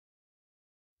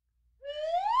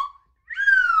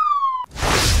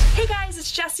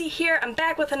it's Jessie here. I'm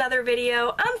back with another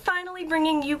video. I'm finally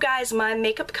bringing you guys my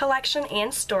makeup collection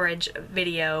and storage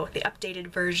video, the updated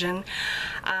version.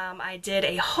 I did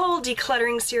a whole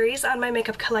decluttering series on my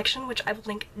makeup collection, which I will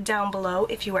link down below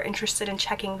if you are interested in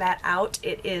checking that out.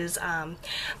 It is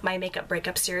my makeup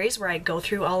breakup series where I go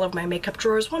through all of my makeup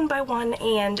drawers one by one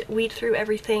and weed through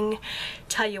everything,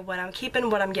 tell you what I'm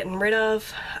keeping, what I'm getting rid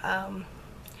of.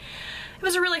 It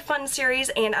was a really fun series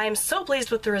and I am so pleased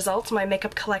with the results. My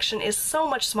makeup collection is so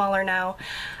much smaller now.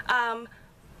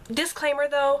 Disclaimer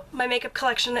though, my makeup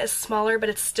collection is smaller, but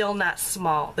it's still not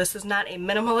small. This is not a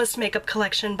minimalist makeup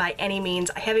collection by any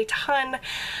means. I have a ton.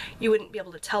 You wouldn't be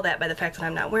able to tell that by the fact that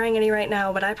I'm not wearing any right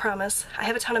now, but I promise. I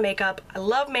have a ton of makeup. I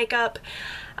love makeup.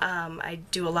 I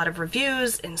do a lot of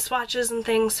reviews and swatches and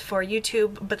things for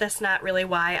YouTube, but that's not really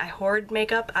why I hoard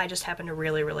makeup. I just happen to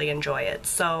really enjoy it.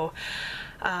 So,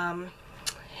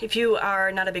 if you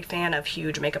are not a big fan of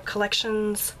huge makeup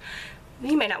collections,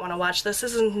 you may not want to watch this.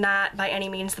 This is not by any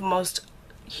means the most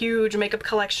huge makeup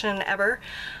collection ever.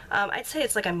 I'd say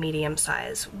it's like a medium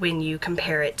size when you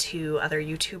compare it to other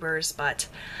YouTubers, but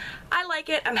I like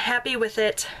it. I'm happy with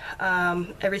it.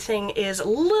 Everything is a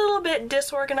little bit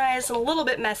disorganized and a little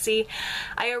bit messy.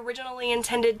 I originally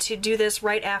intended to do this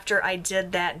right after I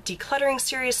did that decluttering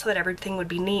series so that everything would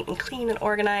be neat and clean and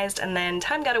organized, and then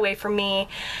time got away from me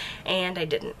and I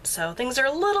didn't. So things are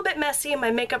a little bit messy.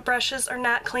 My makeup brushes are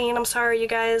not clean. I'm sorry, you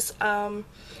guys.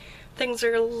 Things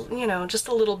are, you know, just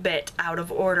a little bit out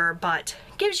of order, but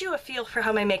gives you a feel for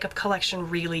how my makeup collection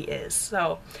really is.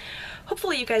 So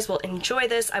hopefully you guys will enjoy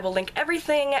this. I will link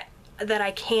everything that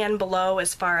I can below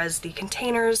as far as the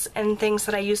containers and things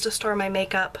that I use to store my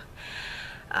makeup.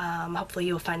 Hopefully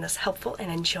you will find this helpful and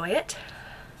enjoy it.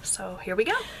 So here we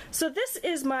go. So this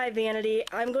is my vanity.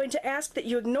 I'm going to ask that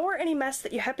you ignore any mess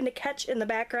that you happen to catch in the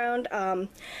background.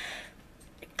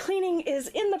 Cleaning is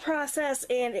in the process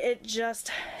and it just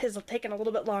has taken a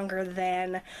little bit longer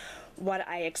than what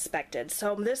I expected.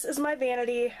 So this is my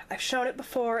vanity. I've shown it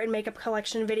before in makeup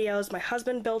collection videos. My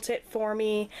husband built it for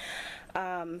me.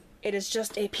 It is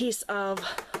just a piece of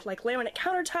like laminate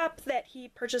countertop that he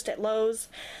purchased at Lowe's,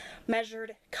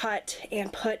 measured, cut,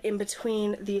 and put in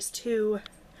between these two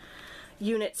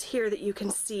units here that you can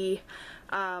see.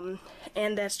 And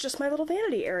that's just my little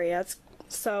vanity area.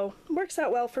 So works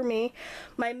out well for me.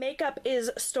 My makeup is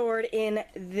stored in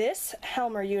this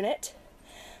Helmer unit.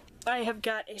 I have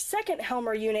got a second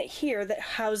Helmer unit here that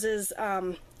houses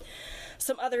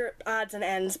some other odds and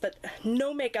ends, but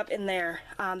no makeup in there.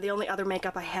 The only other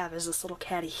makeup I have is this little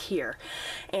caddy here.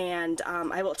 And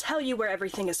I will tell you where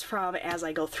everything is from as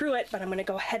I go through it, but I'm going to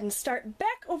go ahead and start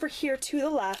back over here to the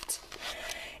left.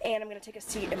 And I'm going to take a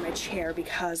seat in my chair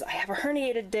because I have a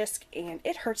herniated disc and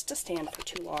it hurts to stand for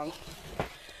too long.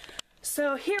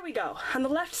 So here we go. On the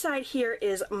left side here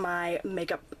is my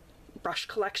makeup brush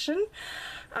collection.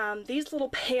 These little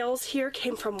pails here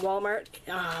came from Walmart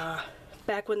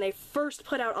back when they first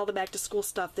put out all the back to school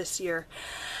stuff this year.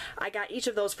 I got each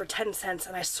of those for 10 cents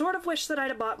and I sort of wish that I'd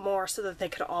have bought more so that they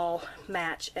could all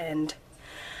match and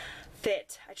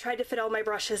fit. I tried to fit all my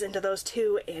brushes into those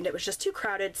two and it was just too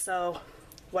crowded, so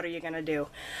what are you gonna do?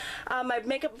 My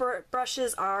makeup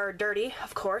brushes are dirty,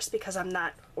 of course, because I'm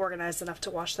not organized enough to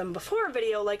wash them before a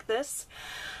video like this.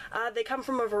 They come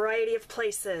from a variety of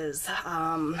places.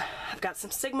 I've got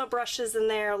some Sigma brushes in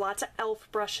there, lots of e.l.f.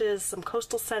 brushes, some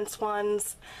Coastal Scents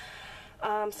ones,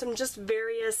 some just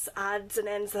various odds and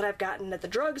ends that I've gotten at the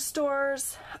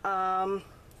drugstores.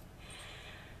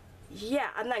 Yeah,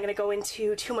 I'm not going to go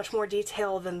into too much more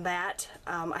detail than that.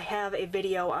 I have a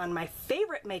video on my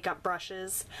favorite makeup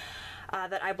brushes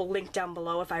that I will link down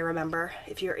below if I remember,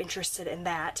 if you're interested in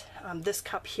that. This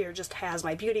cup here just has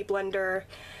my beauty blender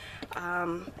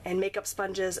and makeup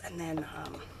sponges, and then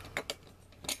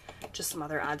just some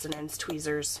other odds and ends,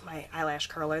 tweezers, my eyelash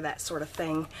curler, that sort of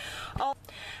thing.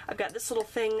 I've got this little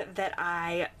thing that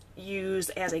I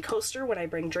use as a coaster when I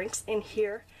bring drinks in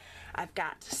here. I've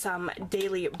got some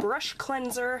daily brush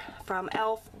cleanser from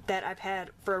e.l.f. that I've had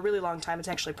for a really long time. It's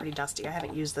actually pretty dusty. I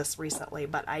haven't used this recently,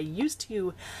 but I used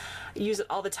to use it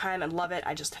all the time and love it.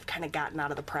 I just have kind of gotten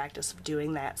out of the practice of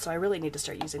doing that, so I really need to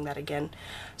start using that again.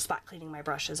 Spot cleaning my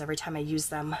brushes every time I use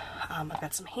them. I've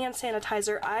got some hand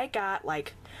sanitizer. I got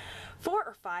like 4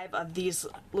 or 5 of these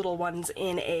little ones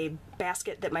in a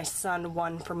basket that my son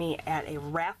won for me at a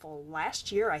raffle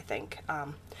last year, I think.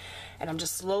 And I'm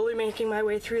just slowly making my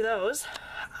way through those.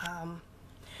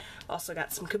 Also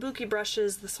got some kabuki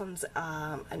brushes. This one's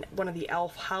one of the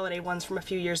e.l.f. holiday ones from a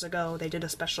few years ago. They did a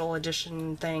special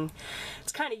edition thing.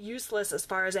 It's kind of useless as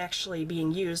far as actually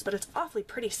being used, but it's awfully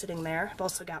pretty sitting there. I've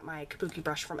also got my kabuki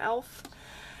brush from e.l.f.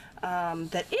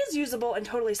 that is usable and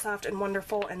totally soft and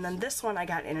wonderful. And then this one I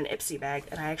got in an Ipsy bag,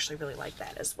 and I actually really like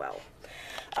that as well.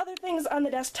 Other things on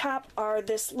the desktop are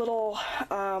this little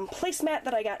placemat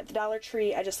that I got at the Dollar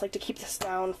Tree. I just like to keep this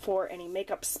down for any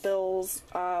makeup spills,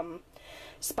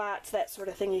 spots, that sort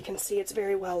of thing. You can see it's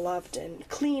very well loved and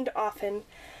cleaned often.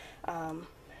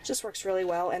 Just works really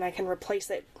well, and I can replace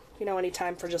it, you know,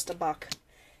 anytime for just $1.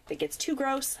 If it gets too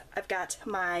gross, I've got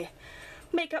my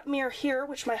makeup mirror here,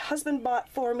 which my husband bought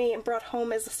for me and brought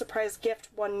home as a surprise gift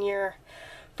one year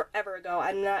forever ago.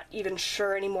 I'm not even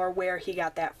sure anymore where he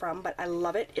got that from, but I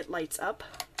love it. It lights up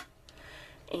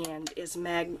and is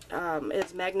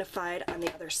magnified on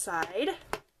the other side.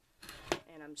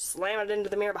 And I'm slamming it into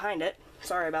the mirror behind it.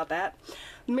 Sorry about that.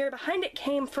 The mirror behind it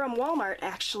came from Walmart,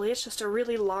 actually. It's just a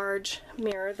really large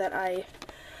mirror that I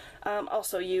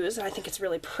also use, and I think it's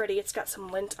really pretty. It's got some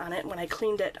lint on it. When I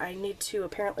cleaned it, I need to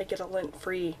apparently get a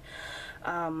lint-free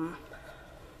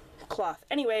cloth.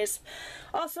 Anyways,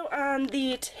 also on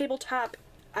the tabletop,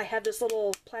 I have this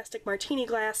little plastic martini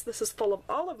glass. This is full of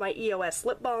all of my EOS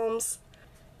lip balms.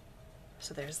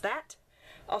 So there's that.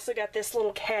 Also got this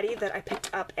little caddy that I picked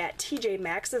up at TJ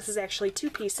Maxx. This is actually 2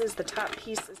 pieces. The top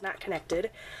piece is not connected.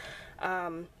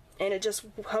 And it just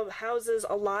houses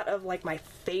a lot of like my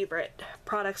favorite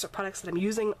products, or products that I'm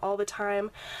using all the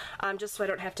time, just so I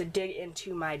don't have to dig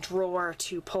into my drawer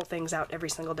to pull things out every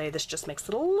single day. This just makes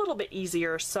it a little bit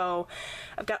easier. So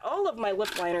I've got all of my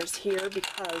lip liners here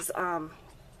because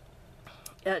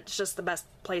it's just the best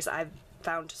place I've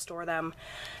found to store them.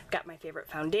 I've got my favorite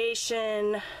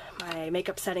foundation, my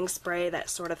makeup setting spray,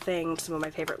 that sort of thing, some of my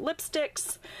favorite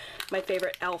lipsticks, my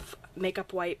favorite e.l.f.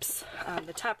 makeup wipes.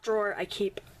 The top drawer I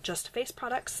keep just face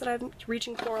products that I'm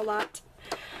reaching for a lot.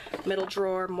 Middle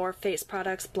drawer, more face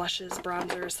products, blushes,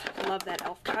 bronzers. I love that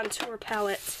e.l.f. contour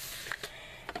palette.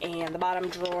 And the bottom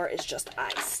drawer is just eye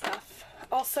stuff.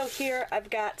 Also here I've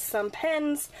got some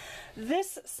pens.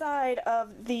 This side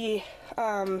of the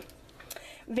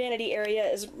vanity area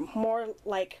is more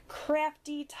like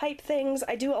crafty type things.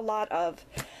 I do a lot of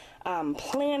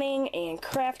planning and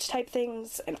craft type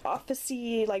things and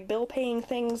officey, like bill paying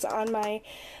things on my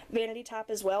vanity top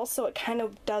as well, so it kind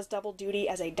of does double duty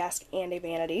as a desk and a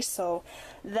vanity. So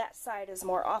that side is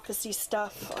more officey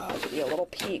stuff. I'll give you a little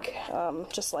peek,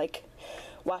 just like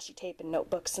washi tape and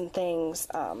notebooks and things.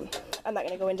 I'm not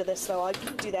going to go into this though. I'll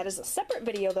do that as a separate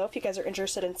video though if you guys are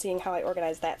interested in seeing how I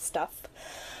organize that stuff.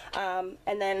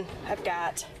 And then I've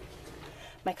got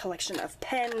my collection of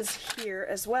pens here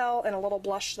as well, and a little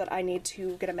blush that I need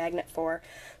to get a magnet for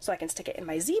so I can stick it in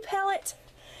my Z palette.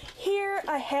 Here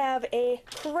I have a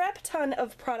crap ton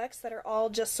of products that are all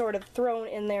just sort of thrown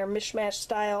in there mishmash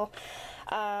style.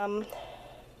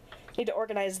 Need to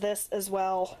organize this as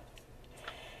well.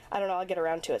 I don't know, I'll get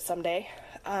around to it someday.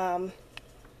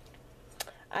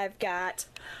 I've got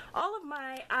all of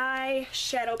my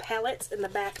eyeshadow palettes in the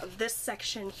back of this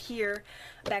section here,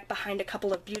 back behind a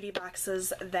couple of beauty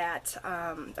boxes that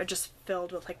are just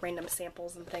filled with like random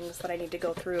samples and things that I need to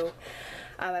go through.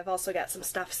 I've also got some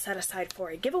stuff set aside for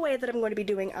a giveaway that I'm going to be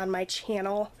doing on my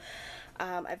channel.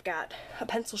 I've got a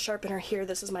pencil sharpener here.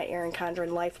 This is my Erin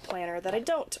Condren Life Planner that I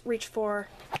don't reach for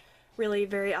really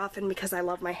very often because I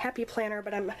love my Happy Planner,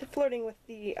 but I'm flirting with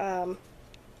the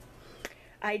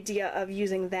idea of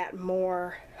using that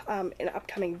more in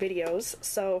upcoming videos.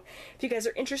 So if you guys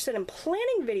are interested in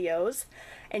planning videos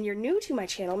and you're new to my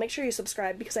channel, make sure you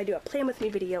subscribe because I do a plan with me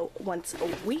video once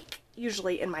a week,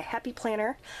 usually in my Happy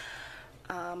Planner.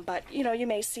 But you know, you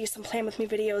may see some plan with me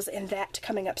videos in that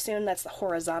coming up soon. That's the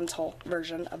horizontal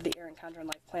version of the Erin Condren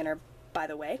Life Planner, by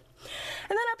the way. And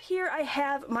then up here I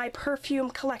have my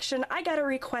perfume collection. I got a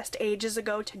request ages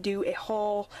ago to do a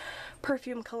whole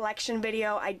perfume collection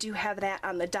video. I do have that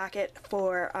on the docket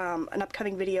for an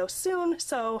upcoming video soon,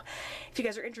 so if you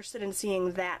guys are interested in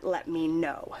seeing that, let me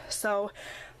know. So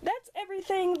that's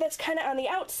everything that's kind of on the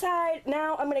outside.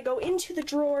 Now I'm going to go into the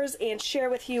drawers and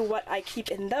share with you what I keep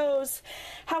in those,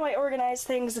 how I organize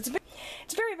things. It's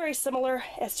very, very similar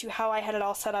as to how I had it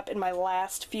all set up in my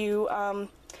last few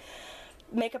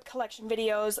makeup collection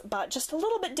videos, but just a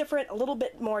little bit different, a little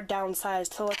bit more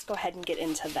downsized, so let's go ahead and get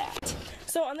into that.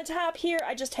 So on the top here,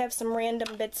 I just have some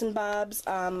random bits and bobs,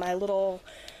 my little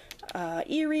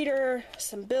e-reader,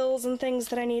 some bills and things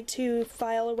that I need to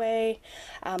file away,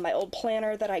 my old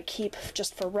planner that I keep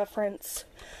just for reference,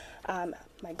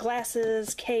 my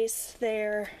glasses case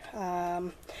there,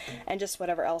 and just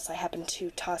whatever else I happen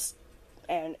to toss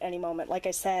at any moment. Like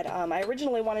I said, I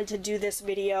originally wanted to do this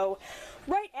video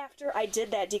right after I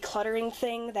did that decluttering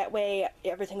thing. That way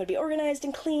everything would be organized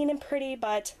and clean and pretty,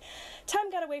 but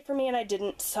time got away from me and I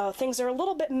didn't. So things are a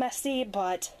little bit messy,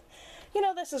 but you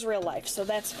know, this is real life, so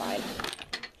that's fine.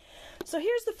 So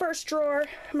here's the first drawer.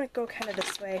 I'm going to go kind of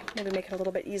this way, maybe make it a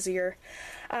little bit easier.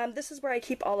 This is where I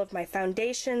keep all of my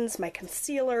foundations, my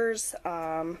concealers,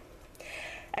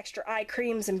 extra eye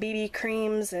creams and BB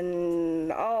creams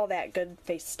and all that good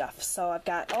face stuff. So I've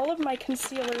got all of my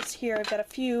concealers here. I've got a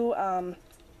few,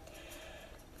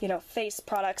 you know, face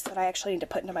products that I actually need to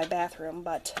put into my bathroom,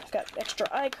 but I've got extra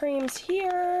eye creams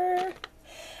here,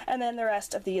 and then the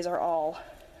rest of these are all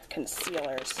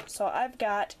concealers. So I've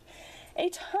got a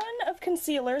ton of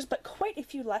concealers, but quite a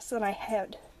few less than I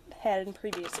had in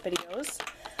previous videos.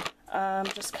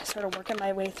 Just sort of working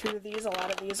my way through these. A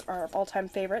lot of these are all-time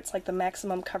favorites, like the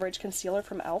Maximum Coverage Concealer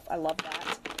from e.l.f. I love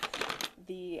that.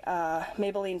 The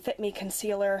Maybelline Fit Me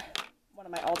Concealer, one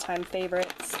of my all-time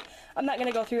favorites. I'm not going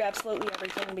to go through absolutely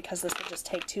everything because this would just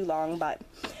take too long, but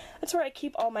that's where I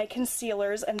keep all my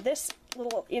concealers. And this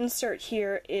little insert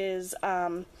here is,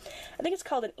 I think it's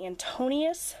called an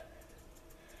Antonius,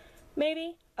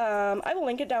 maybe. I will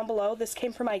link it down below. This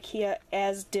came from IKEA,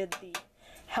 as did the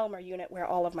Helmer unit where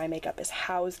all of my makeup is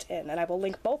housed in, and I will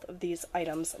link both of these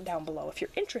items down below if you're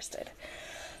interested.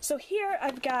 So here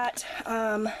I've got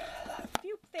a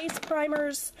few face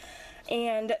primers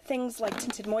and things like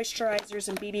tinted moisturizers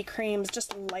and BB creams,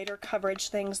 just lighter coverage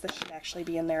things that should actually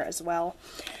be in there as well.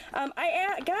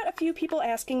 I got a few people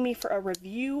asking me for a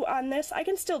review on this. I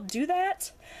can still do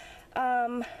that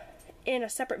in a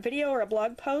separate video or a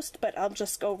blog post, but I'll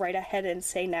just go right ahead and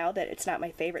say now that it's not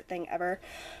my favorite thing ever.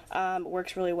 It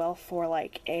works really well for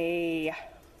like a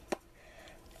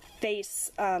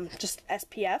face, just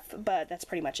SPF, but that's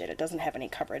pretty much it. It doesn't have any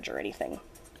coverage or anything.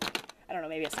 I don't know,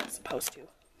 maybe it's not supposed to.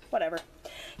 Whatever.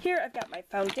 Here I've got my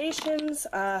foundations.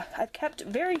 I've kept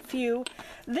very few.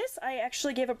 This I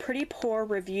actually gave a pretty poor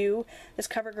review. This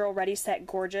CoverGirl Ready Set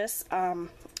Gorgeous. I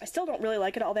still don't really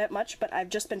like it all that much, but I've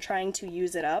just been trying to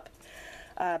use it up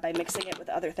by mixing it with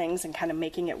other things and kind of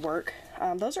making it work.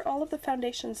 Those are all of the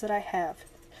foundations that I have,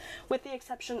 with the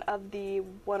exception of the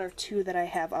one or two that I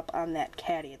have up on that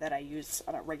caddy that I use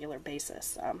on a regular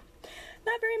basis.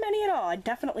 Not very many at all. I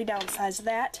definitely downsized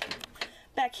that.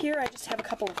 Back here I just have a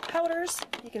couple of powders.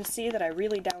 You can see that I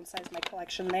really downsized my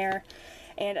collection there.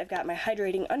 And I've got my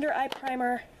hydrating under eye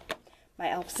primer, my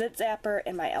e.l.f. Zit Zapper,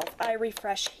 and my e.l.f. Eye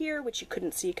Refresh here, which you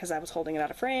couldn't see because I was holding it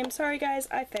out of frame. Sorry guys,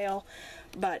 I fail.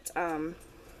 But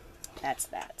that's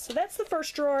that. So that's the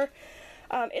first drawer.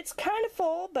 It's kind of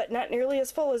full, but not nearly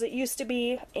as full as it used to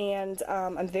be, and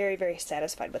I'm very, very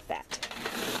satisfied with that.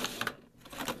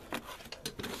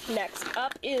 Next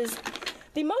up is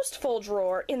the most full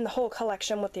drawer in the whole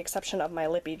collection, with the exception of my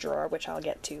lippy drawer, which I'll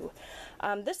get to.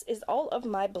 This is all of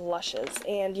my blushes,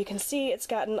 and you can see it's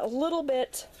gotten a little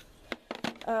bit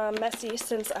messy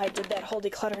since I did that whole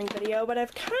decluttering video, but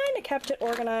I've kind of kept it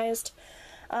organized.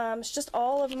 It's just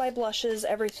all of my blushes,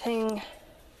 everything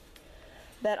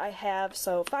that I have.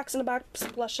 So Fox in the Box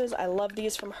blushes, I love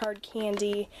these from Hard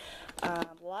Candy.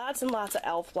 Lots and lots of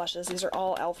e.l.f. blushes. These are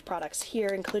all e.l.f. products here,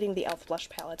 including the e.l.f. blush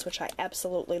palettes, which I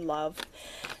absolutely love.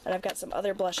 And I've got some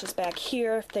other blushes back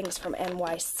here, things from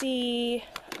NYC,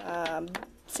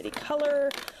 City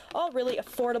Color, all really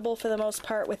affordable for the most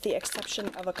part, with the exception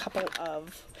of a couple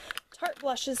of Tarte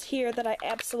blushes here that I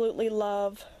absolutely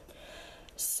love.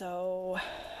 So,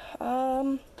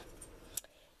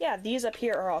 yeah, these up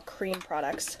here are all cream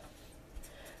products.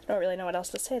 I don't really know what else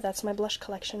to say. That's my blush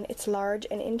collection. It's large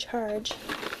and in charge.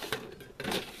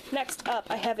 Next up,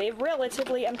 I have a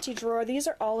relatively empty drawer. These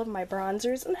are all of my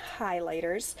bronzers and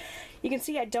highlighters. You can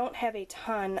see I don't have a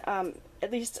ton,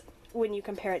 at least when you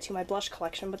compare it to my blush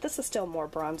collection, but this is still more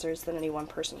bronzers than any one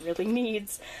person really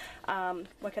needs.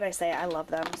 What can I say? I love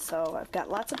them. So I've got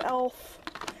lots of e.l.f.,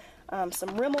 some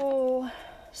Rimmel,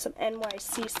 some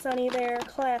NYC Sunny there,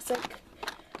 classic.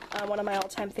 One of my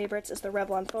all-time favorites is the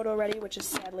Revlon Photo Ready, which has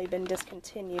sadly been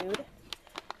discontinued.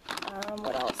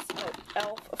 What else? Oh,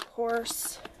 e.l.f., of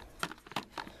course.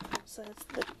 So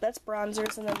that's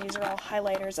bronzers, and then these are all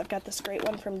highlighters. I've got this great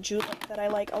one from Julep that I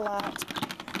like a lot.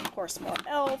 Of course, more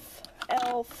e.l.f.,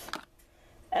 e.l.f.,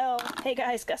 e.l.f. Hey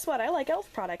guys, guess what? I like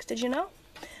e.l.f. products. Did you know?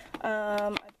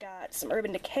 I've got some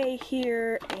Urban Decay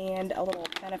here, and a little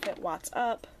Benefit Watts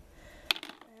Up.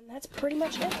 And that's pretty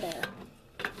much it there.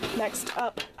 Next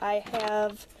up, I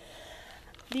have,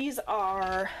 these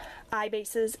are eye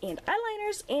bases and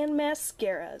eyeliners and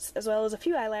mascaras, as well as a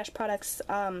few eyelash products.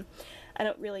 I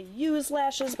don't really use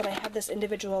lashes, but I have this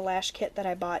individual lash kit that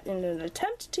I bought in an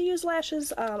attempt to use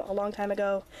lashes a long time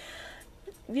ago.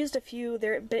 I've used a few.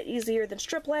 They're a bit easier than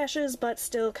strip lashes, but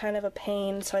still kind of a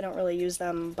pain, so I don't really use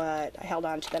them, but I held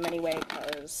on to them anyway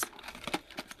because,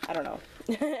 I don't know,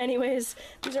 Anyways,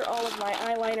 these are all of my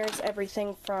eyeliners,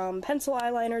 everything from pencil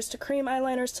eyeliners to cream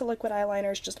eyeliners to liquid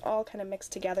eyeliners, just all kind of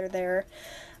mixed together there.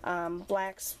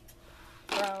 Blacks,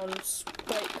 browns,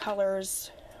 bright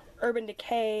colors, Urban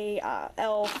Decay,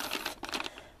 e.l.f.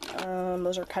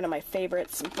 Those are kind of my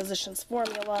favorites. Some Physicians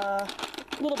Formula,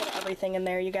 a little bit of everything in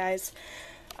there, you guys.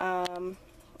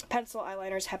 Pencil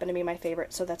eyeliners happen to be my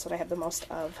favorite, so that's what I have the most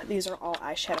of. These are all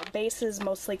eyeshadow bases,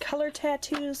 mostly color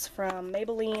tattoos from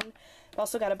Maybelline. I've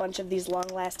also got a bunch of these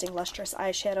long-lasting lustrous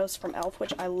eyeshadows from e.l.f.,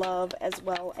 which I love, as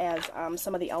well as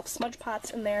some of the e.l.f. smudge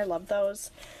pots in there. Love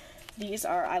those. These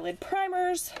are eyelid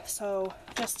primers, so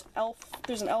just e.l.f.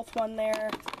 There's an e.l.f. one there.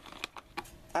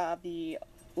 The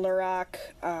Lorac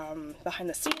Behind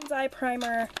the Scenes eye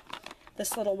primer.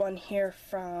 This little one here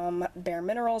from Bare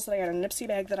Minerals that I got in a Nipsey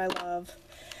bag that I love.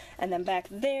 And then back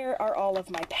there are all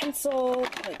of my pencil,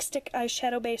 like stick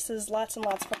eyeshadow bases, lots and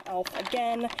lots from e.l.f.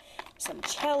 again. Some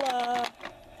Cella,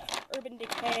 Urban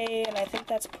Decay, and I think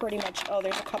that's pretty much, oh,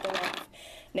 there's a couple of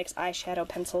NYX eyeshadow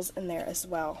pencils in there as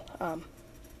well.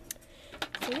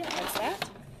 So yeah, that's that.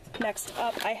 Next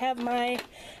up, I have my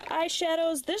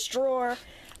eyeshadows. This drawer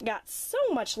got so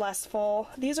much less full.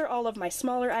 These are all of my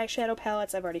smaller eyeshadow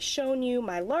palettes. I've already shown you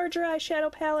my larger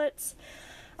eyeshadow palettes.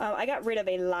 I got rid of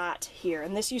a lot here,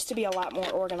 and this used to be a lot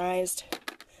more organized.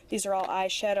 These are all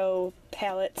eyeshadow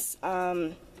palettes,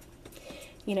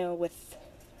 you know, with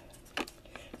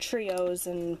trios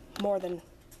and more than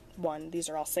one. These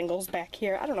are all singles back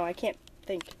here. I don't know, I can't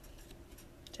think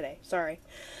today, sorry.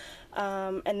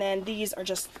 And then these are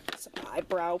just some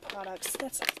eyebrow products.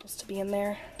 That's not supposed to be in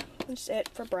there. That's it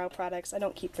for brow products. I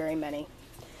don't keep very many.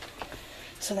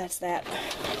 So that's that.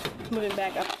 Moving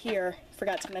back up here,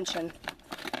 forgot to mention,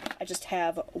 I just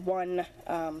have one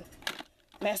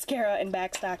mascara in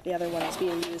back stock. The other one is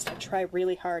being used. I try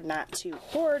really hard not to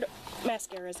hoard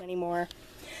mascaras anymore.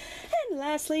 And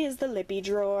lastly is the lippy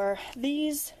drawer.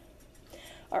 These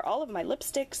are all of my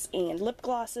lipsticks and lip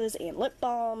glosses and lip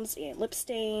balms and lip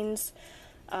stains.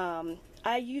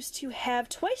 I used to have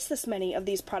twice this many of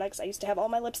these products. I used to have all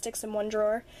my lipsticks in one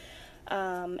drawer,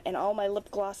 and all my lip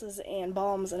glosses and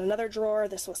balms in another drawer.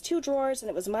 This was 2 drawers, and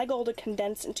it was my goal to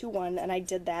condense into one, and I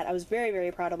did that. I was very,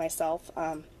 very proud of myself.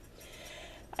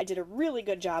 I did a really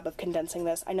good job of condensing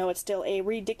this. I know it's still a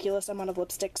ridiculous amount of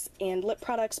lipsticks and lip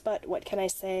products, but what can I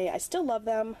say? I still love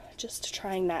them, just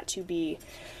trying not to be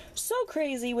so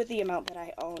crazy with the amount that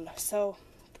I own. So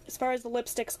as far as the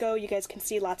lipsticks go, you guys can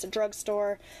see lots of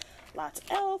drugstore, lots of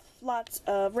e.l.f., lots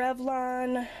of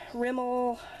Revlon,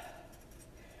 Rimmel.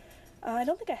 I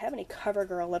don't think I have any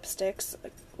CoverGirl lipsticks.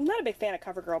 I'm not a big fan of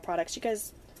CoverGirl products. You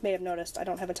guys may have noticed I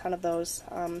don't have a ton of those.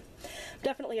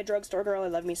 Definitely a drugstore girl. I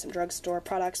love me some drugstore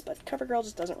products, but CoverGirl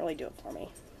just doesn't really do it for me.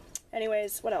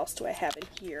 Anyways, what else do I have in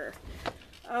here?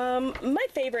 My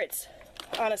favorites,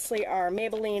 honestly, are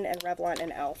Maybelline and Revlon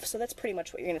and e.l.f. So that's pretty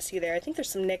much what you're going to see there. I think there's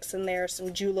some NYX in there,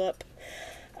 some Julep.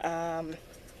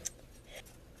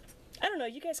 I don't know,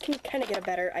 you guys can kind of get a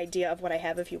better idea of what I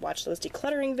have if you watch those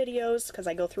decluttering videos, because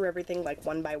I go through everything like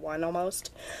one by one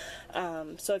almost.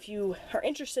 So if you are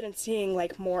interested in seeing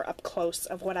like more up close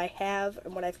of what I have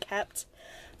and what I've kept,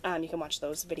 you can watch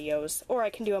those videos. Or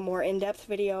I can do a more in-depth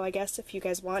video, I guess, if you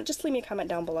guys want. Just leave me a comment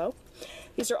down below.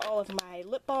 These are all of my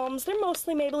lip balms. They're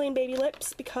mostly Maybelline Baby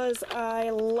Lips because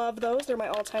I love those. They're my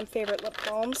all-time favorite lip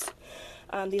balms.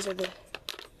 These are the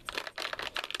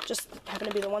just happen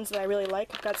to be the ones that I really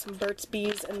like. I've got some Burt's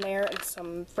Bees in there and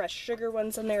some Fresh Sugar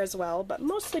ones in there as well, but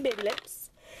mostly Baby Lips.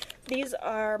 These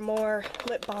are more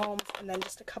lip balms, and then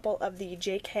just a couple of the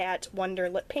J-Cat Wonder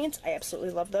lip paints. I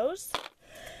absolutely love those.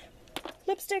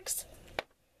 Lipsticks,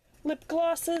 lip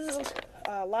glosses,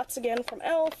 lots again from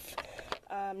e.l.f.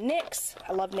 NYX,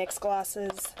 I love NYX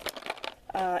glosses.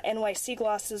 NYC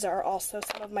glosses are also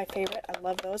some of my favorite. I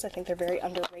love those. I think they're very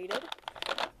underrated.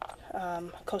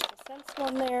 Coastal Scents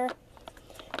one there.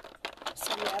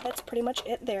 So yeah, that's pretty much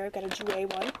it there. I've got a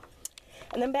Jouer one.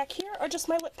 And then back here are just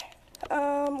my lip,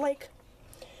 like,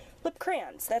 lip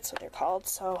crayons. That's what they're called.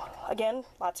 So again,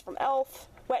 lots from e.l.f.,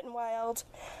 Wet n Wild,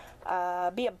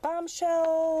 Be a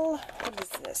Bombshell. What is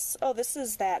this? Oh, this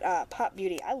is that Pop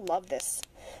Beauty. I love this.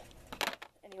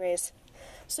 Anyways,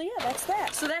 so yeah, that's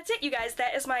that. So that's it, you guys.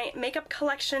 That is my makeup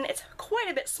collection. It's quite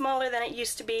a bit smaller than it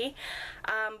used to be,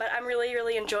 but I'm really,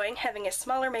 really enjoying having a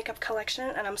smaller makeup collection,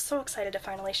 and I'm so excited to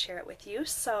finally share it with you.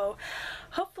 So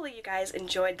hopefully you guys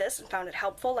enjoyed this and found it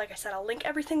helpful. Like I said, I'll link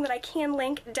everything that I can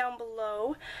link down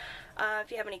below.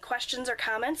 If you have any questions or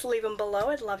comments, leave them below.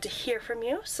 I'd love to hear from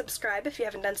you. Subscribe if you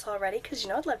haven't done so already, because you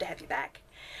know I'd love to have you back.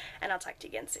 And I'll talk to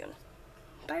you again soon.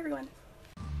 Bye, everyone.